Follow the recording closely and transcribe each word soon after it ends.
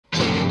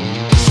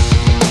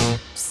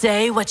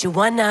Say what you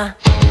wanna.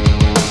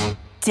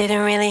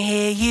 Didn't really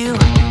hear you.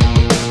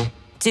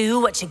 Do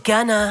what you're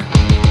gonna.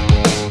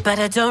 But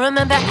I don't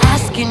remember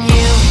asking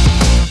you.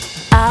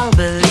 I'll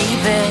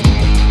believe it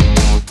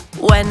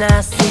when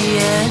I see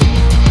it.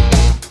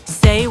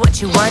 Say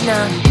what you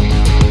wanna.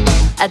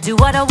 I do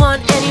what I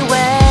want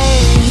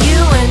anyway. You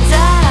and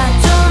I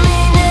don't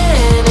mean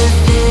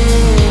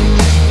anything,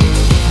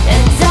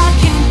 and I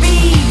can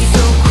be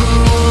so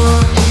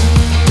cruel.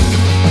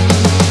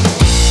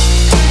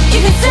 You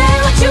can say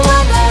what you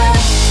wanna,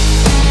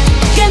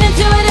 gonna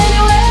do it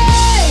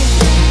anyway.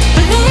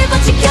 Believe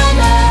what you're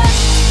gonna.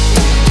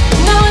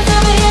 No one's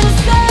ever here to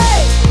say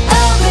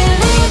I'll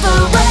believe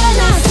it when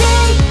I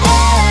see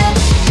it.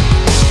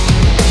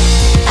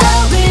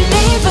 I'll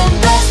believe it,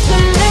 best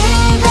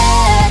believe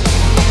it.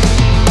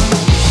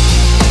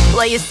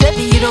 Well, you said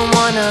that you don't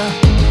wanna,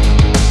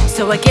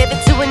 so I gave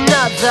it to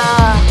another.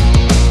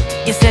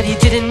 You said you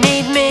didn't